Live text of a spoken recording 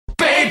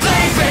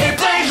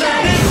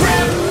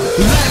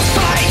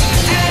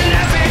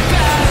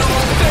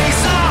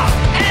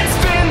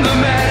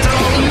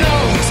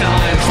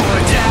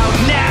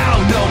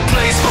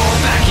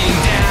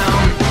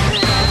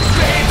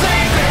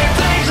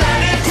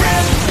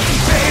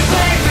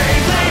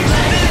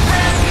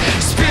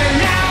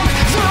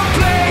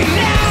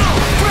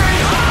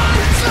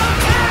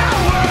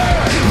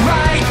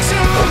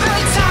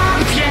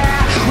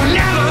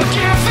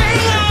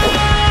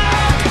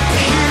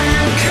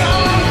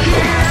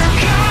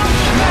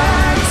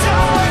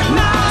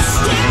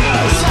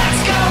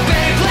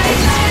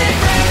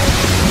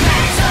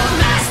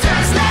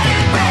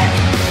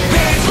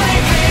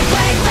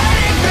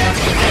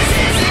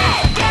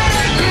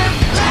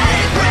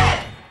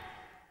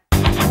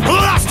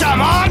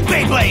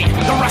Beyblade.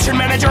 The Russian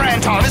manager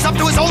Anton is up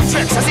to his old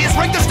tricks as he has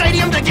rigged the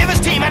stadium to give his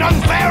team an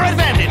unfair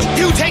advantage.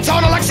 Q takes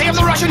on Alexei of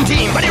the Russian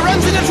team, but he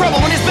runs into trouble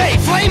when his Bey,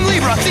 Flame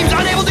Libra, seems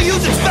unable to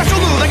use its special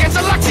move against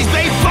Alexei's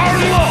Bey,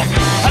 Burn Wolf.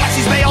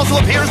 Alexei's Bey also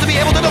appears to be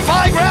able to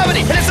defy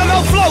gravity, and it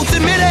somehow floats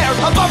in midair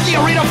above the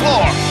arena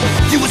floor.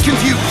 Q is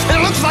confused,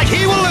 and it looks like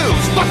he will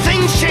lose. But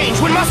things change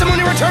when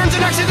Masamune returns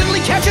and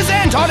accidentally catches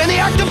Anton in the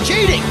act of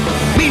cheating.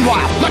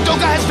 Meanwhile,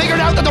 Madoka has figured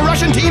out that the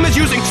Russian team is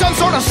using some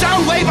sort of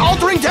sound wave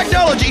altering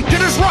technology to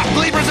disrupt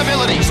Libra's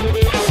abilities.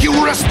 Q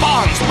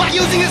responds by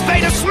using his Bey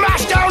to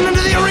smash down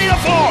into the arena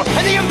floor,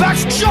 and the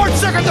impacts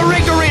short-circuit the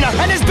rigged arena,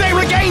 and his Bey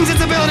regains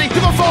its ability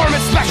to perform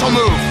its special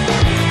move.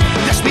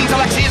 This means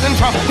Alexei is in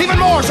trouble, even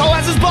more so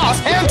as his boss,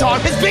 Anton,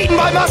 is beaten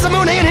by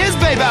Masamune in his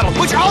Bey battle,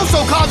 which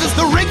also causes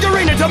the rigged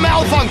arena to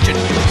malfunction.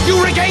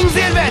 Q regains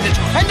the advantage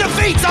and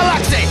defeats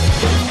Alexei.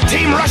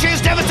 Team Russia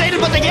is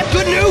devastated, but they get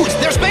good news.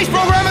 Their space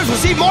program has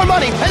received more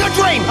money, and their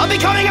dream of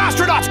becoming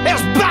astronauts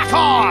is back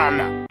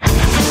on!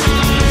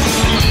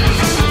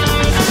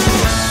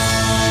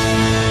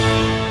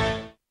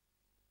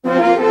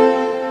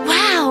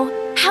 Wow,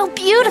 how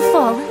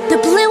beautiful! The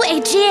blue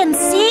Aegean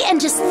Sea,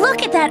 and just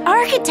look at that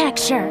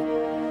architecture.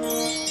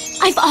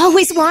 I've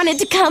always wanted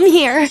to come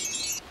here.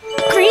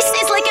 Greece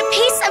is like a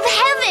piece of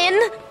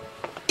heaven.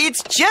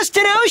 It's just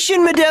an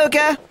ocean,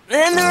 Madoka.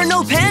 And there are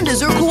no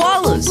pandas or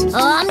koalas.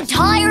 I'm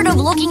tired of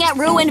looking at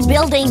ruined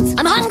buildings.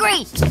 I'm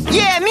hungry.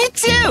 Yeah, me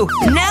too.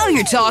 Now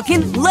you're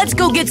talking. Let's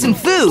go get some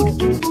food.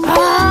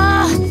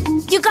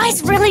 You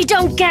guys really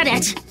don't get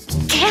it.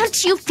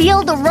 Can't you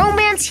feel the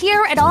romance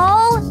here at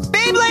all?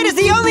 Beyblade is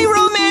the only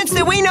romance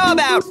that we know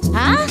about.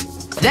 Huh?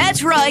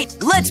 That's right.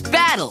 Let's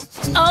battle.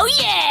 Oh,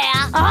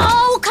 yeah.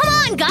 Oh, come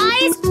on,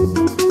 guys.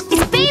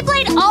 Is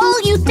Beyblade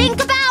all you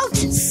think about?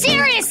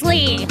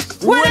 Seriously.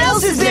 What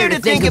else is there to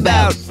think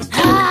about?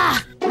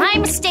 My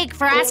mistake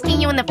for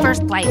asking you in the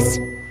first place.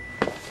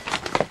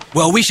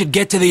 Well, we should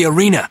get to the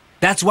arena.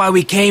 That's why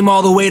we came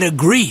all the way to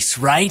Greece,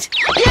 right?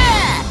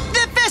 Yeah!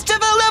 The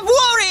Festival of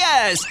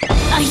Warriors!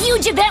 A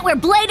huge event where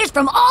bladers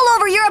from all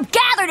over Europe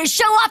gather to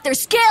show off their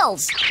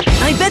skills.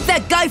 I bet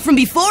that guy from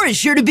before is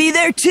sure to be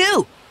there,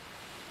 too.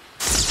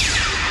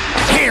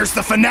 Here's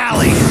the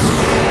finale!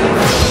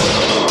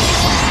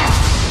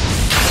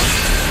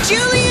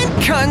 Julian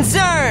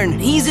Concern!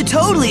 He's a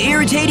totally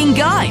irritating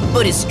guy,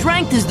 but his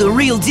strength is the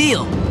real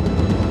deal.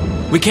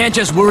 We can't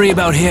just worry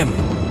about him.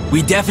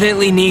 We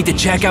definitely need to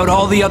check out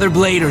all the other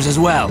bladers as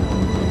well.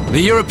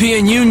 The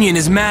European Union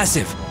is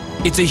massive.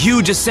 It's a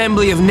huge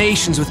assembly of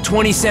nations with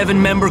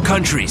 27 member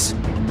countries.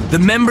 The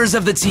members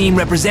of the team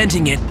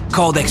representing it,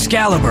 called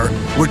Excalibur,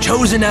 were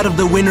chosen out of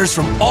the winners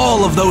from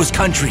all of those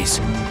countries.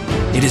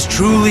 It is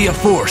truly a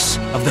force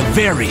of the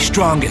very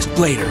strongest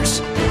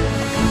bladers.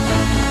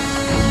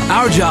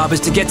 Our job is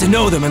to get to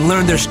know them and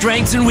learn their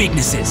strengths and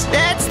weaknesses.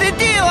 That's the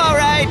deal, all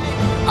right.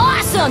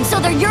 Awesome! So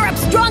they're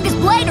Europe's strongest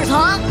bladers,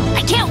 huh?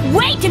 I can't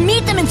wait to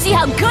meet them and see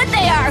how good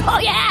they are. Oh,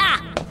 yeah!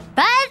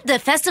 But the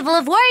Festival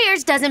of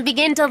Warriors doesn't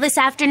begin till this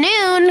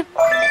afternoon.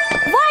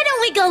 Why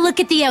don't we go look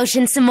at the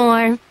ocean some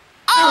more?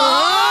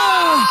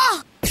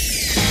 Oh!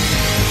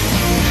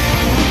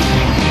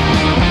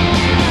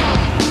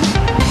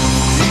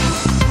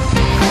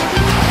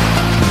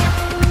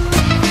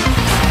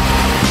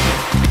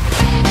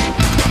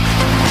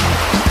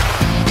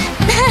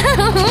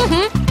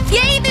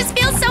 Yay, this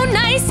feels so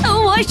nice.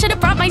 Oh, I should have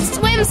brought my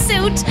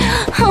swimsuit.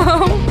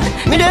 Oh.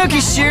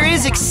 Madoka sure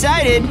is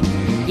excited.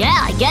 Yeah,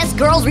 I guess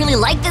girls really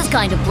like this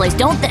kind of place,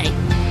 don't they?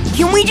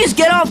 Can we just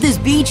get off this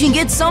beach and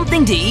get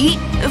something to eat?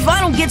 If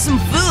I don't get some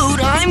food,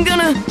 I'm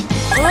gonna...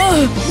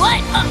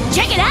 What?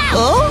 Check it out!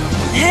 Oh?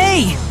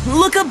 Hey,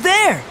 look up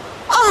there!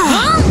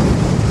 Huh?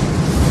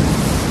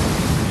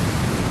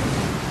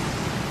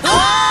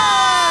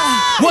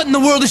 What in the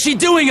world is she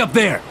doing up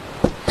there?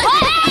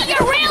 Hey, you're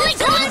really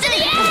going to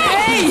the air!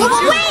 Hey! Wait!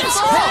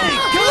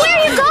 Where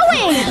are you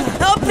going?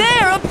 Up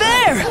there, up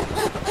there!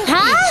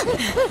 Huh?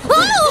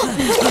 Oh!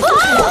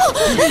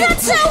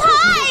 That's so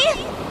high!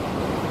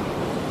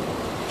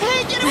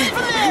 Hey, get away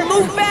from there!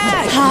 Move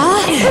back!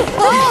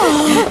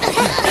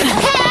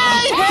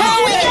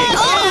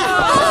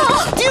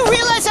 Do you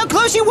realize how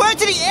close you were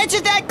to the edge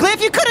of that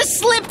cliff? You could have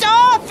slipped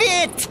off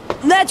it!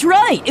 That's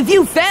right! If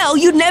you fell,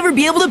 you'd never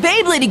be able to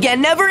Beyblade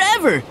again, never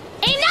ever!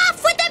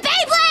 Enough with the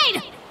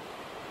Beyblade!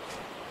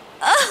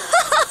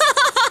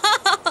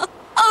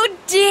 Oh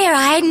dear,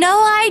 I had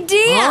no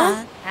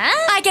idea.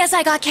 Huh? I guess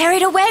I got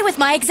carried away with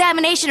my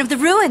examination of the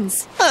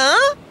ruins.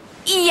 Huh?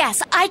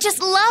 Yes, I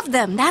just love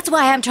them. That's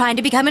why I'm trying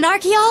to become an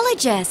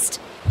archaeologist.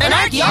 An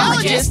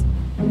archaeologist?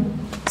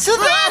 So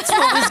that's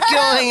what was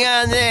going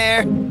on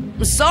there.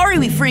 Sorry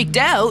we freaked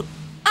out.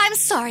 I'm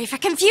sorry for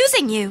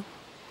confusing you.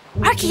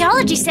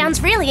 Archaeology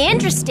sounds really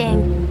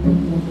interesting.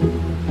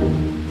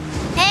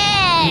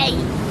 Hey!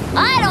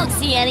 I don't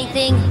see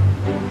anything.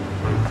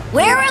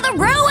 Where are the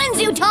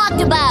ruins you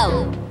talked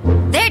about?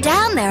 They're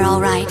down there,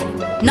 all right.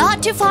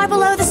 Not too far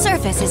below the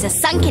surface is a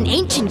sunken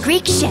ancient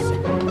Greek ship.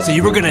 So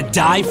you were gonna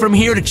dive from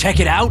here to check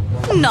it out?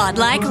 Not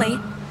likely.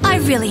 I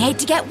really hate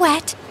to get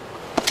wet.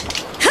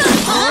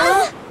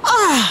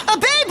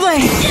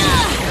 way!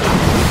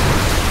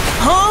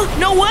 Huh?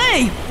 No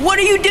way! What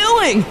are you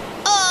doing?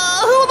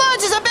 Who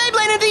launches a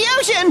Beyblade into the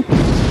ocean?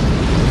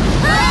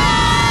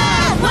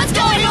 Ah! What's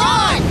going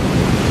on?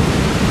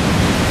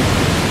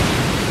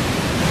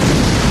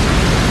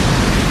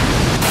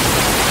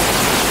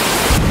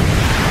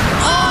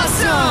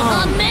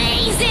 Awesome!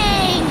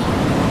 Amazing!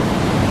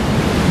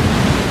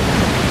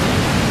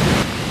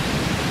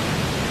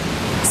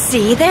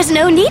 See, there's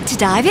no need to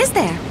dive, is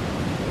there?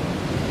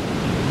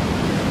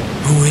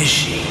 Who is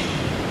she?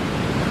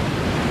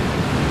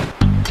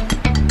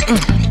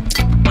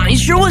 I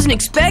sure wasn't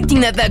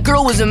expecting that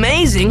girl was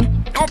amazing.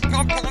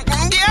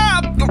 Yeah,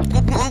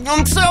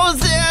 so is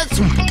this.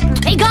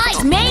 Hey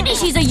guys, maybe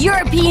she's a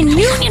European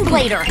Union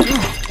blader.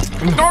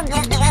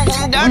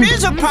 That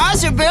is a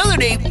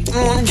possibility.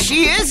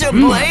 She is a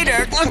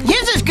blader.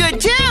 His is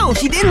good too.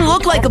 She didn't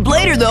look like a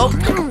blader, though.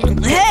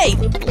 Hey,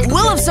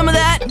 we'll have some of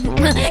that.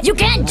 You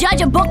can't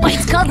judge a book by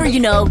its cover, you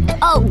know.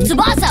 Oh,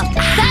 Tsubasa,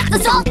 pass the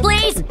salt,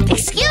 please.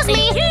 Excuse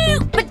me,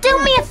 but do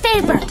me a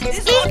favor.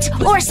 Eat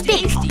or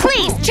speak.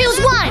 Please, choose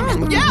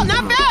one. Yeah,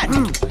 not bad.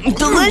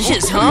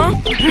 Delicious, huh?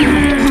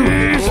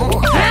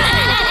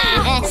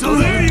 So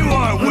there you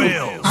are,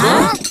 Wales.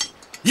 Huh?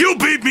 You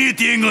beat me at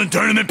the England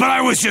tournament, but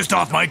I was just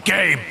off my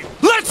game.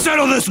 Let's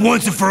settle this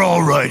once and for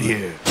all right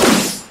here.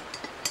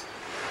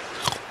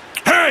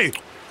 Hey,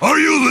 are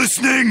you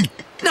listening?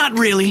 Not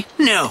really,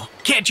 no.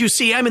 Can't you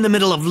see I'm in the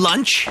middle of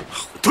lunch?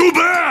 Too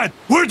bad!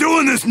 We're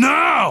doing this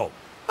now!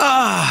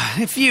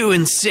 If you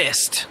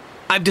insist.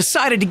 I've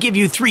decided to give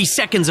you 3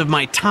 seconds of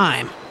my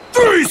time.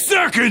 3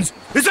 seconds?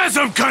 Is that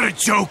some kind of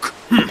joke?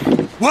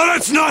 Well,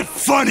 that's not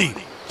funny.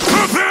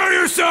 Prepare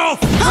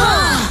yourself!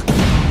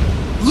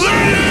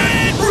 Let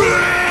it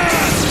rip!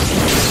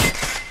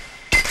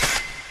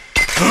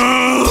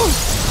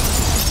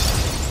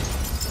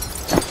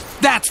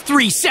 That's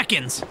 3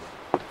 seconds.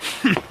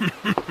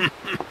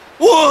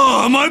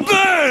 Whoa, my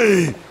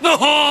bay!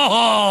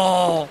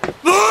 Oh!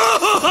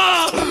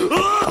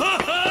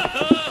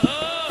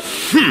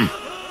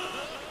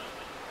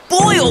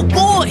 Boy, oh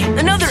boy!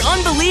 Another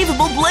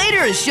unbelievable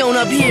blader has shown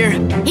up here.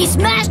 He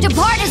smashed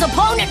apart his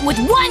opponent with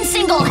one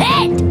single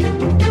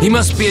hit. He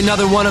must be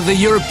another one of the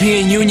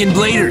European Union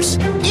bladers.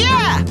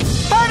 Yeah,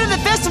 part of the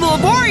Festival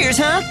of Warriors,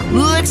 huh?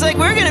 Looks like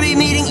we're gonna be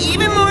meeting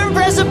even more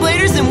impressive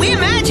bladers than we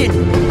imagined.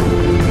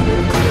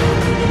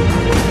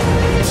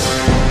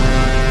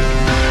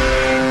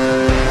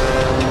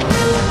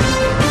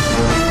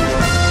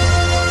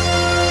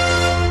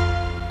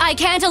 I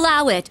can't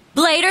allow it.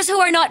 Bladers who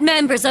are not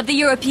members of the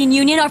European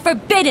Union are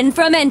forbidden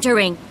from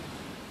entering.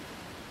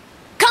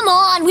 Come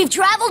on, we've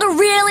traveled a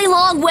really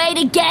long way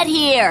to get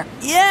here.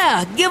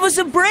 Yeah, give us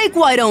a break,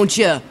 why don't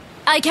you?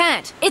 I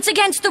can't. It's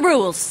against the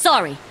rules.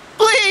 Sorry.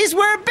 Please,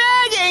 we're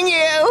begging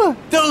you.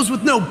 Those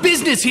with no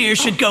business here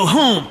should go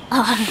home.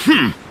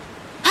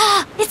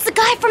 It's the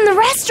guy from the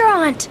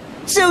restaurant.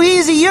 So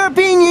he's a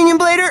European Union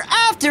blader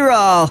after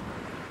all.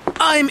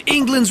 I'm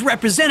England's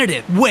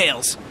representative,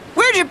 Wales.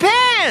 We're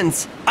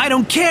Japan's. I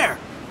don't care.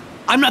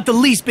 I'm not the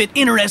least bit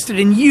interested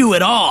in you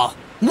at all.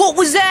 What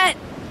was that?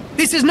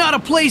 This is not a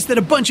place that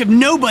a bunch of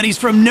nobodies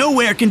from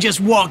nowhere can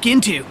just walk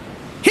into.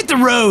 Hit the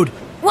road.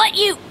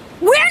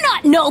 We're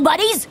not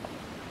nobodies.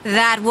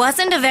 That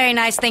wasn't a very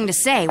nice thing to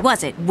say,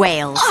 was it,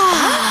 Wales?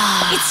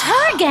 It's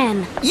her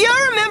again.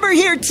 You're a member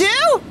here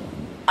too?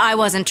 I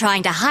wasn't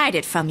trying to hide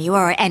it from you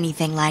or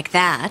anything like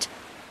that.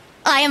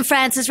 I am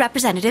France's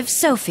representative,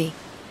 Sophie.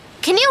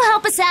 Can you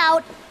help us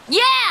out?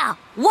 Yeah!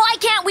 Why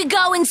can't we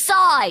go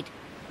inside?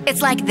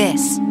 It's like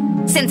this.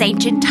 Since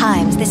ancient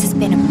times, this has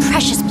been a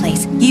precious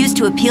place used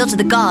to appeal to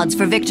the gods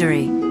for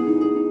victory.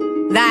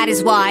 That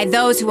is why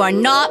those who are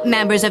not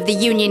members of the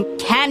Union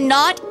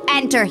cannot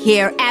enter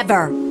here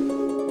ever.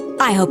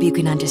 I hope you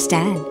can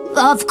understand.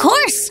 Of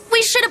course.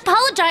 We should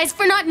apologize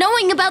for not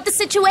knowing about the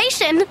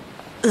situation.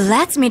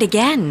 Let's meet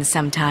again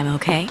sometime,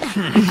 okay?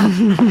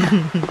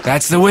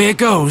 That's the way it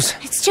goes.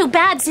 It's too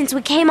bad since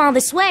we came all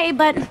this way,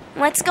 but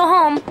let's go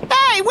home.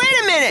 Hey, wait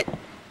a minute.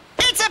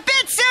 It's a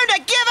bit soon to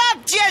give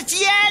up just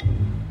yet.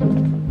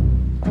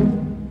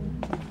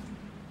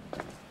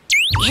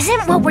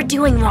 Isn't what we're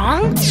doing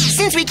wrong?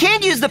 Since we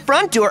can't use the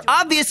front door,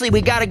 obviously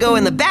we gotta go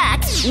in the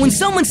back. When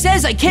someone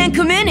says I can't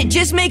come in, it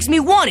just makes me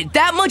want it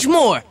that much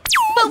more.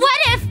 But what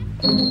if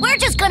we're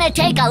just gonna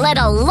take a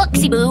little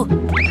look-see-boo?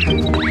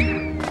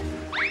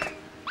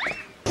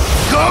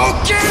 Go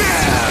get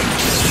him!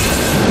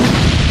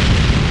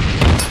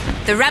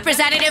 The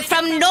representative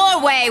from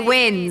Norway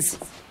wins.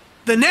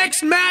 The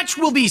next match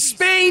will be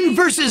Spain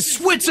versus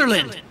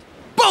Switzerland.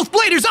 Both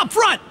bladers up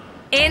front!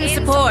 In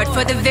support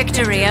for the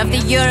victory of the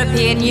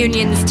European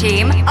Union's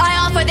team, I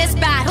offer this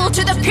battle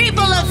to the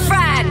people of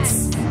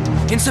France.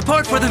 In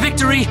support for the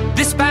victory,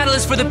 this battle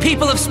is for the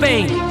people of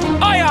Spain.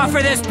 I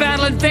offer this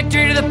battle and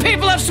victory to the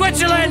people of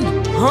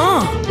Switzerland!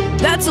 Huh.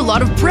 That's a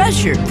lot of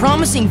pressure,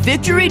 promising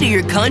victory to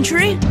your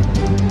country?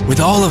 With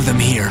all of them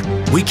here,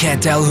 we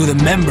can't tell who the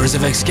members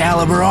of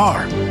Excalibur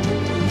are.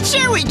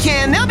 Sure we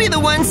can. They'll be the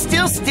ones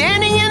still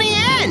standing in the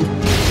end.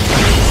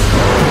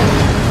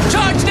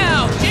 Charge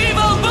now!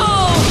 Evil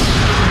Bull!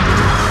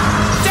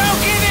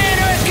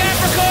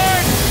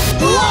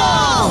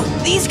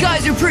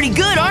 pretty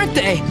good, aren't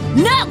they?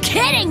 No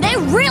kidding! They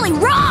really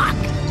rock!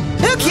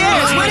 Who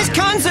cares? When is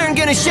Concern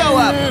gonna show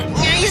up?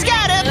 He's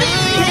got a big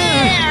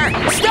hair!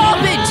 Stop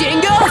it,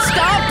 Jingo!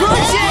 Stop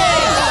pushing!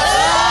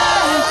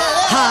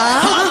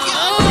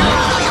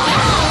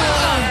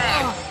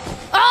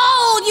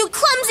 Oh, you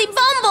clumsy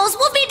bumbles!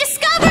 We'll be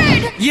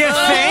discovered! You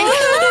think?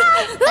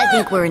 I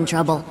think we're in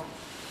trouble.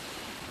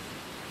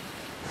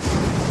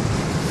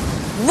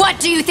 What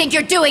do you think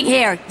you're doing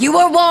here? You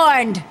were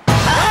warned.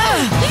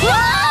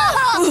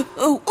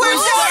 We're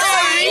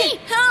sorry!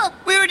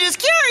 We were just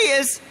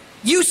curious!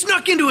 You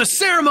snuck into a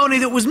ceremony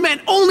that was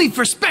meant only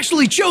for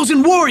specially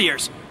chosen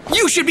warriors.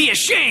 You should be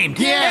ashamed.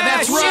 Yeah,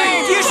 that's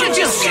right. You should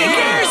just sit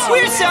here.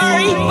 We're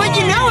sorry, but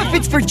you know if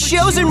it's for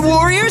chosen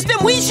warriors, then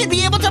we should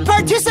be able to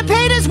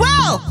participate as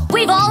well!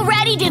 We've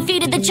already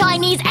defeated the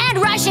Chinese and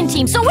Russian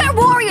teams, so we're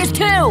warriors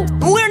too!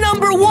 We're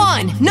number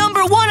one!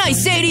 Number one, I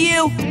say to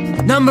you!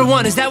 Number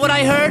one, is that what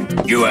I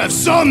heard? You have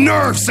some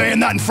nerve saying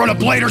that in front of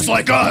bladers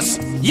like us!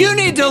 You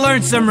need to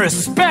learn some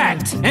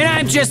respect, and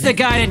I'm just the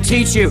guy to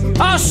teach you.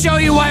 I'll show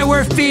you why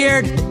we're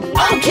feared.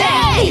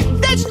 Okay!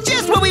 That's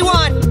just what we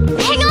want!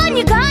 Hang on,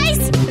 you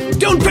guys!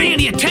 Don't pay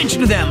any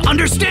attention to them,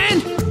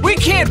 understand? We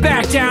can't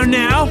back down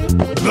now.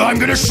 I'm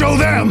gonna show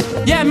them!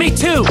 Yeah, me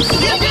too.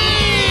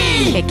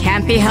 It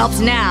can't be helped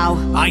now.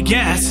 I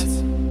guess.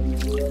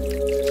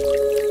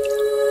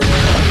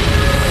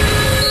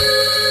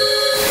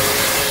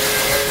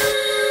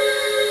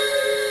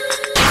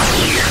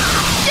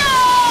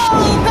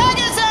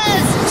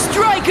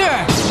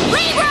 Striker!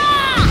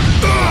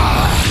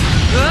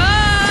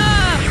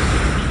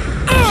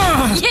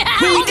 Yeah!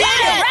 We did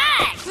it!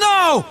 Right.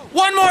 No!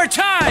 One more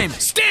time!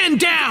 Stand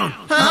down!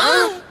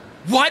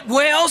 What,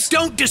 Wales?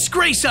 Don't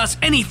disgrace us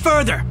any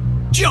further.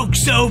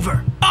 Joke's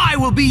over. I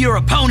will be your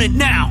opponent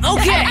now.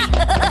 Okay!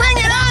 Bring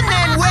it on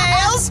then,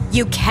 Wales!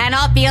 You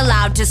cannot be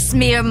allowed to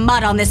smear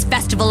mud on this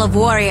festival of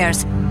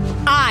warriors.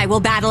 I will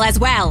battle as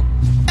well.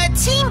 A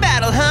team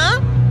battle, huh?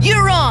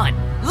 You're on!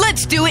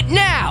 Let's do it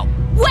now!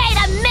 Wait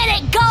a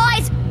minute,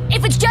 guys!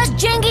 If it's just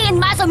Jingy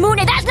and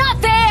Masamune, that's not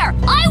fair!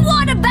 I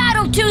want to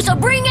battle too, so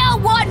bring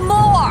out one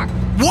more!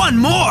 One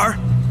more?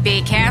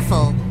 Be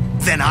careful.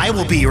 Then I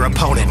will be your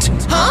opponent.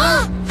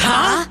 Huh?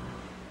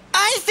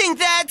 I think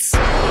that's...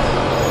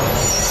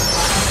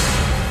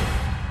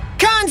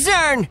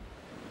 Concern!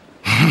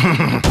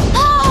 Yeah,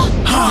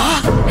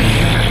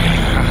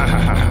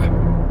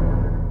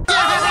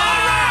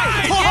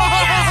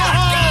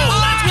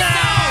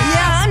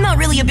 I'm not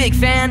really a big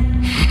fan.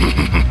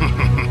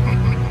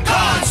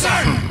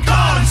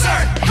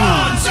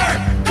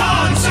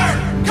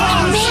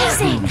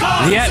 Amazing!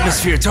 The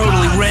atmosphere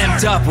totally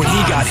ramped up when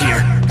he got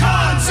here.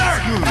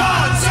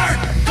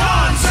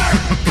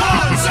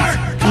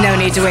 No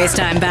need to waste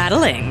time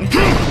battling.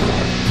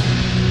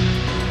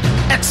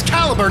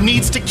 Excalibur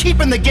needs to keep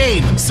in the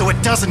game so it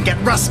doesn't get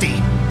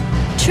rusty.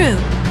 True.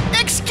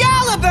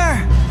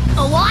 Excalibur!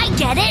 Oh, I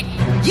get it!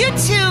 You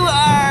two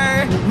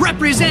are...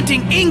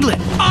 Representing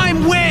England,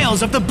 I'm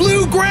Wales of the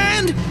Blue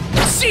Grand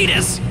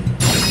Cetus.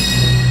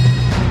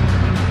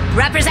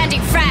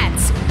 Representing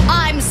France,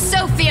 I'm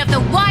Sophie of the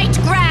White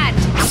Grand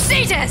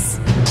Cetus.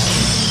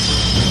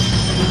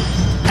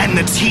 And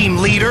the team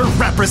leader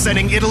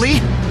representing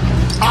Italy,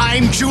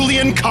 I'm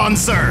Julian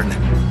Concern.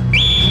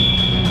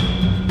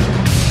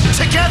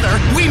 Together,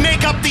 we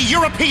make up the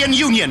European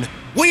Union.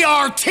 We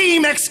are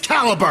Team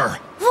Excalibur.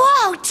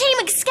 Whoa, Team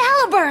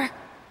Excalibur!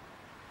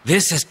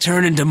 This has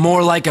turned into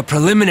more like a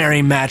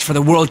preliminary match for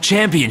the World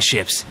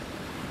Championships.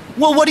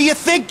 Well, what do you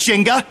think,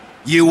 Jinga?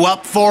 You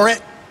up for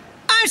it?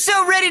 I'm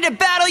so ready to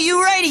battle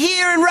you right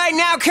here and right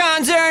now,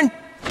 Concern!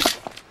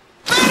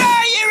 But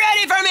are you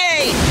ready for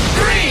me?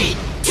 3,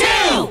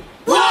 2,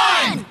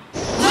 1!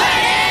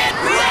 Let it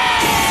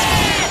rip!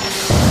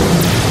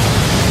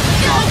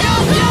 Go, go,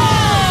 go!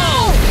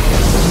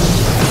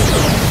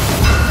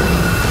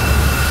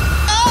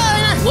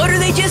 What are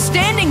they just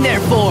standing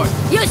there for?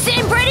 You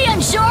seem pretty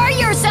unsure of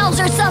yourselves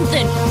or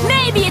something.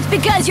 Maybe it's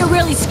because you're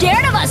really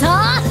scared of us,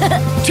 huh?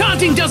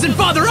 Taunting doesn't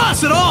bother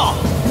us at all.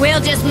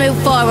 We'll just move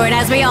forward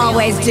as we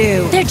always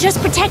do. They're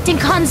just protecting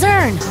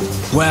Concern.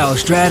 Well,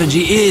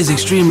 strategy is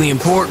extremely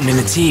important in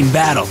a team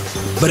battle,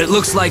 but it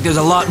looks like there's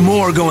a lot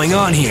more going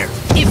on here.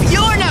 If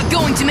you're not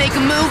going to make a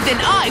move, then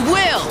I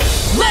will!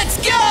 Let's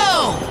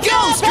go!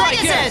 Go,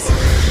 Striker! Pegasus!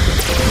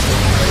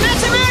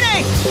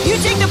 Masamune! You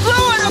take the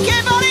blue one,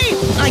 okay, buddy?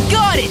 I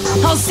got it!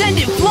 I'll send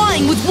it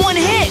flying with one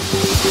hit!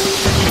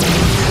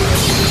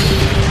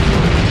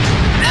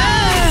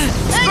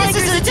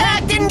 Pegasus'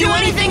 attack didn't do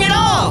anything at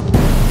all!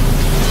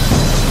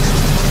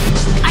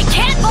 I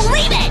can't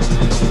believe it!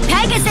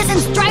 Pegasus and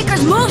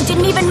Striker's moves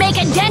didn't even make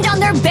a dent on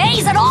their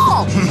base at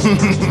all!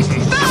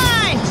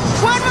 Fine!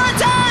 One more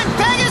time,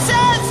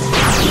 Pegasus!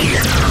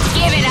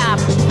 Give it up.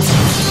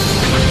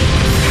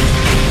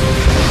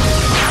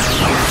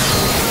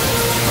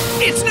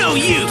 It's no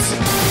use.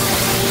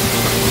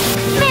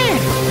 Man,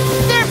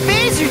 their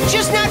bays are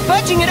just not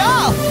budging at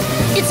all.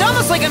 It's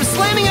almost like I'm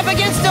slamming up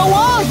against a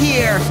wall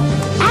here!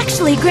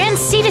 Actually, Grand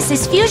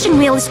Cetus's fusion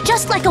wheel is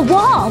just like a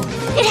wall.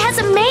 It has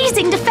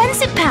amazing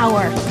defensive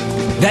power.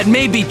 That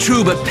may be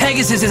true, but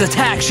Pegasus's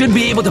attack should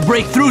be able to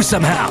break through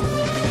somehow.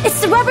 It's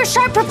the rubber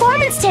sharp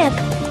performance tip.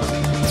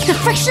 The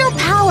frictional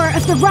power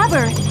of the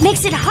rubber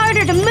makes it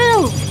harder to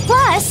move.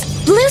 Plus,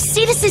 Blue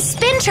Cetus's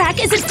spin track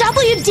is a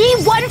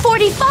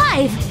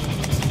WD-145.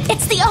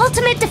 It's the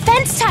ultimate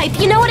defense type,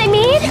 you know what I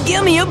mean?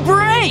 Give me a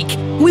break!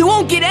 We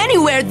won't get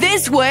anywhere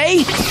this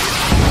way!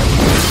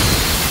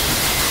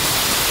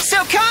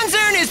 So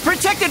Concern is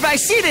protected by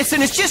Cetus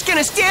and is just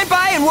gonna stand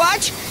by and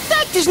watch?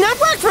 That does not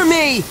work for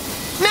me!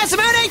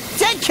 Masamune,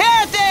 take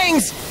care of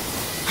things!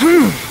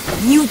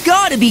 You've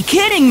gotta be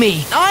kidding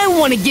me! I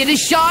wanna get a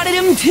shot at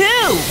him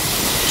too!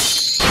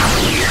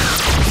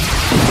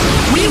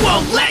 We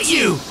won't let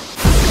you!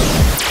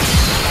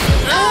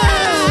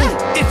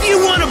 If you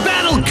want to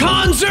battle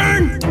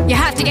Concern, You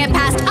have to get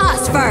past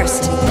us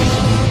first.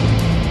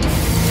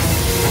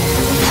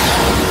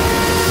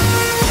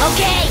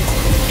 Okay,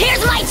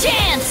 here's my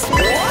chance!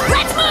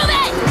 Let's move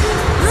it!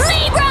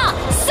 Libra!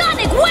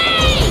 Sonic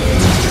Wave!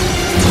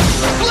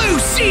 Blue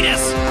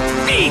Cetus!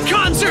 Be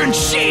Concern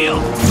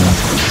Shield!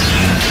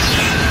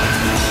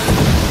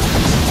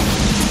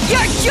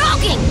 You're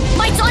joking!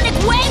 My Sonic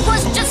Wave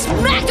was just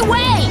smacked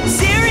away!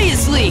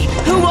 Seriously,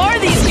 who are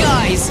these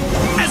guys?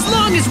 As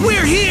long as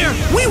we're here,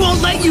 we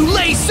won't let you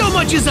lay so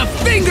much as a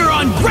finger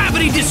on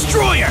Gravity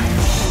Destroyer!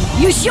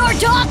 You sure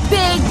talk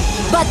big,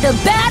 but the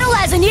battle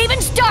hasn't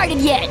even started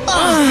yet!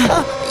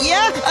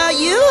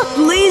 You?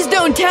 Please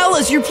don't tell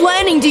us you're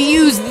planning to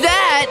use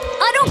that!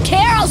 I don't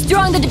care how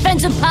strong the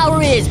defensive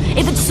power is!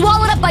 If it's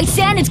swallowed up by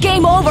sand, it's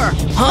game over!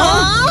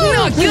 Huh?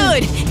 Not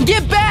good!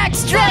 Get back,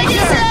 Striker!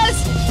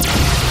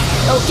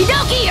 Okie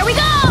dokie, here we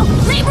go!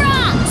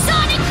 Libra!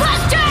 Sonic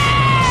Buster!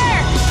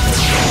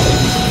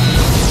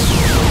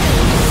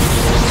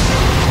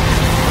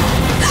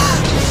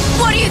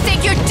 What do you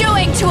think you're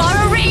doing to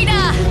our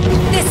arena?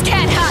 This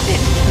can't happen.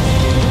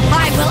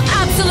 I will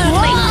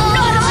absolutely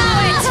not allow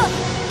it!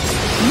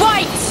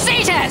 White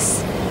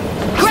Cetus!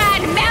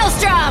 Grand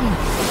Maelstrom!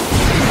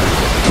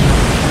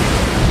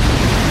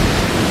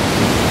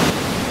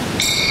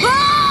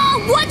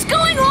 Oh, what's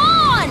going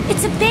on?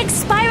 It's a big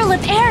spiral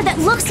of air that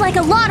looks like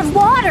a lot of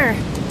water.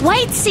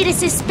 White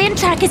Cetus's spin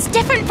track is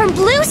different from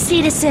Blue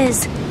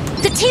Cetus's.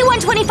 The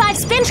T-125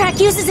 spin track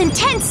uses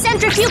intense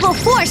centrifugal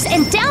force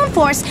and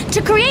downforce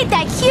to create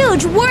that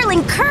huge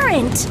whirling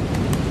current.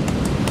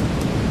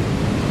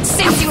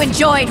 Since you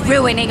enjoyed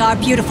ruining our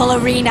beautiful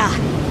arena,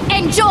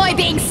 enjoy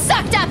being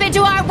sucked up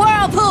into our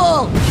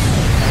whirlpool!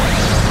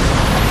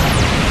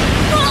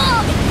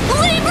 Oh,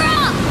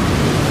 Libra!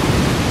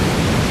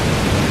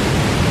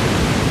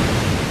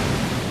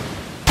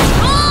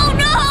 Oh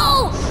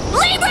no!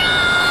 Libra!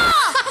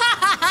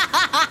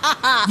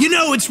 You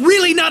know, it's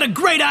really not a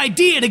great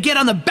idea to get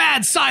on the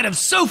bad side of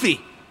Sophie.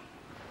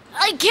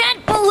 I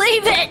can't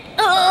believe it!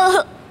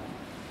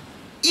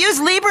 Use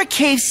Libra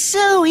Cave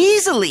so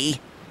easily.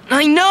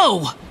 I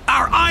know!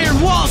 Our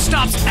iron wall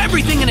stops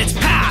everything in its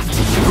path.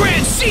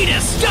 Grand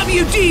Cetus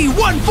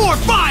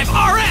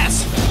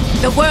WD-145RS!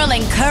 The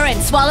whirling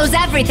current swallows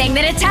everything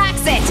that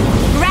attacks it!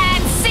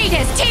 Grand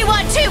Cetus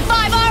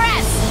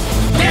T-125RS!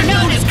 They're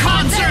known as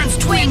Concern's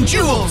twin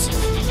jewels.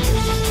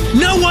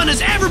 No one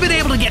has ever been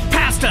able to get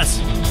past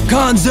us.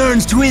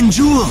 Concern's twin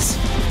jewels.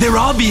 They're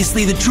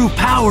obviously the true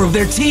power of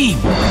their team.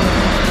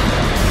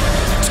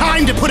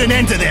 Time to put an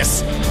end to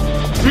this!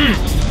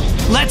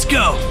 Let's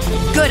go.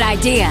 Good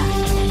idea.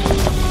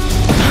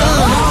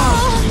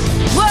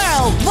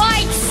 Whirl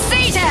White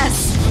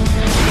Cetus!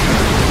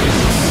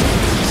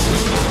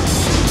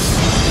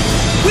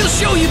 We'll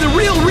show you the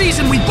real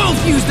reason we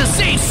both use the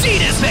same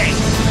Cetus thing.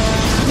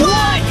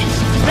 One!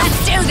 Let's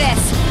do this!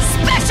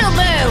 Special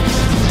move!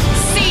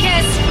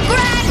 Cetus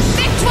Grand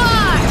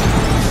Victoire!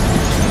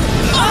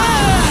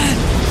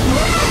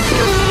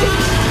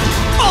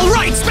 All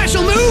right,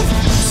 special move.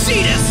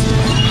 Cetus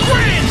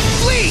Grand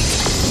Fleet.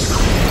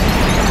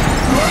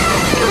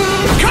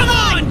 Come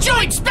on,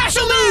 joint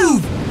special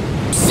move.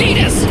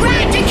 Cetus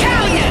Grand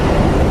Decallion.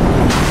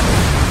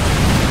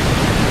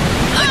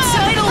 A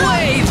tidal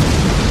wave!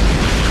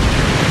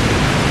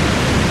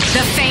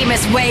 The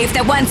famous wave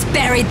that once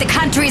buried the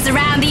countries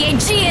around the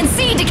Aegean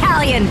Sea,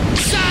 Decallion!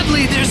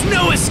 Sadly, there's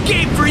no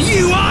escape for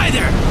you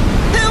either.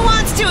 Who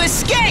wants to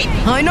escape?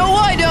 I know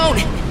I don't!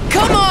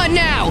 Come on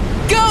now!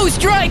 Go,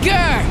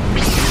 Striker!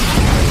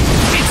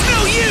 It's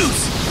no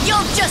use.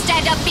 You'll just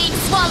end up being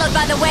swallowed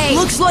by the wave!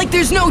 Looks like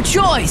there's no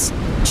choice.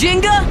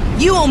 Jinga,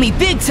 you owe me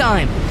big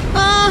time.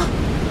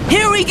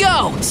 Here we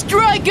go!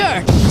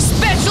 Striker!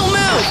 Special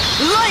move!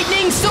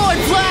 Lightning Sword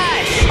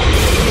Flash!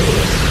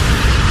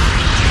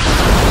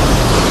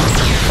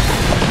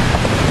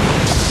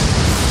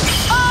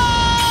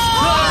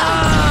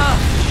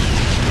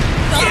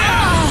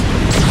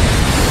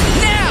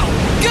 Now,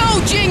 go,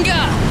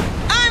 Jinga!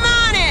 I'm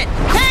on it!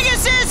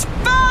 Pegasus,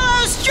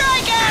 follow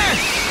Striker!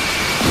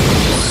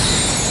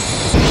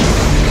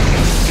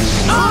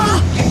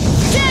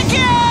 Kick it!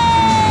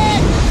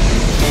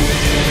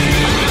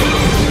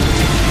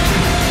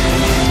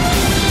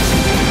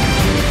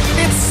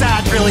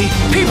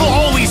 People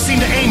always seem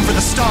to aim for the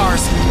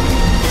stars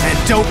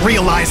and don't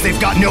realize they've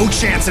got no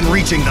chance in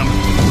reaching them.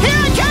 Here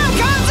I come,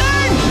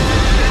 Concern!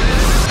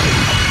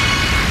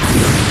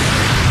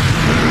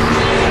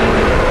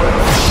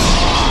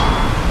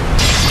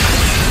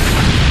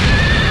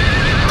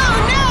 Oh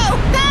no!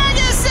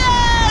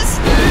 Pegasus!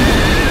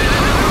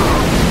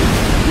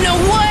 No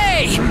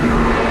way!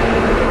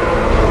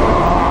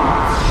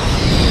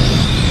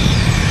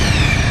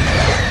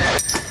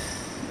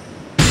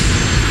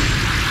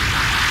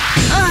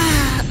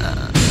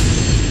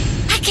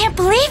 I can't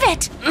believe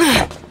it!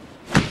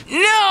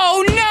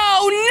 No,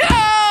 no,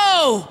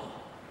 no!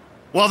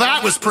 Well,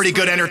 that was pretty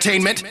good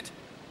entertainment.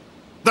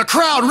 The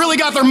crowd really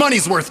got their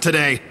money's worth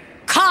today.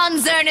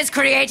 Concern is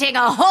creating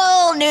a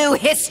whole new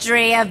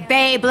history of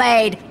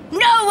Beyblade.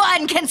 No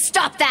one can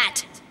stop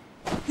that!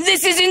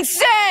 This is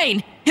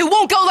insane! It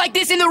won't go like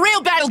this in the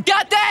real battle,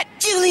 got that?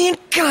 Julian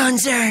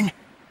Concern!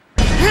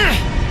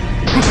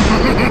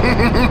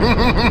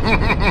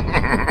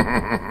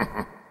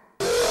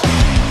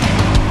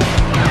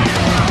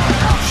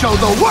 Show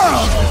the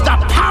world the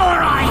power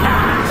I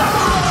have!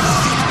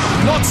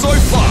 Not so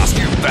fast,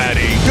 you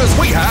baddie, because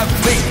we have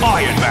the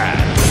Iron Man,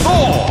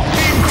 Thor,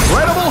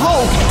 Incredible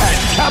Hulk, and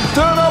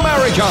Captain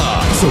America.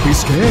 So be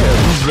scared,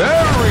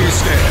 very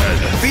scared.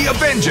 The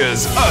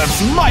Avengers,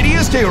 Earth's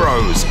Mightiest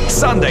Heroes,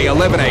 Sunday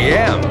 11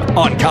 a.m.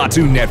 on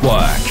Cartoon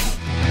Network.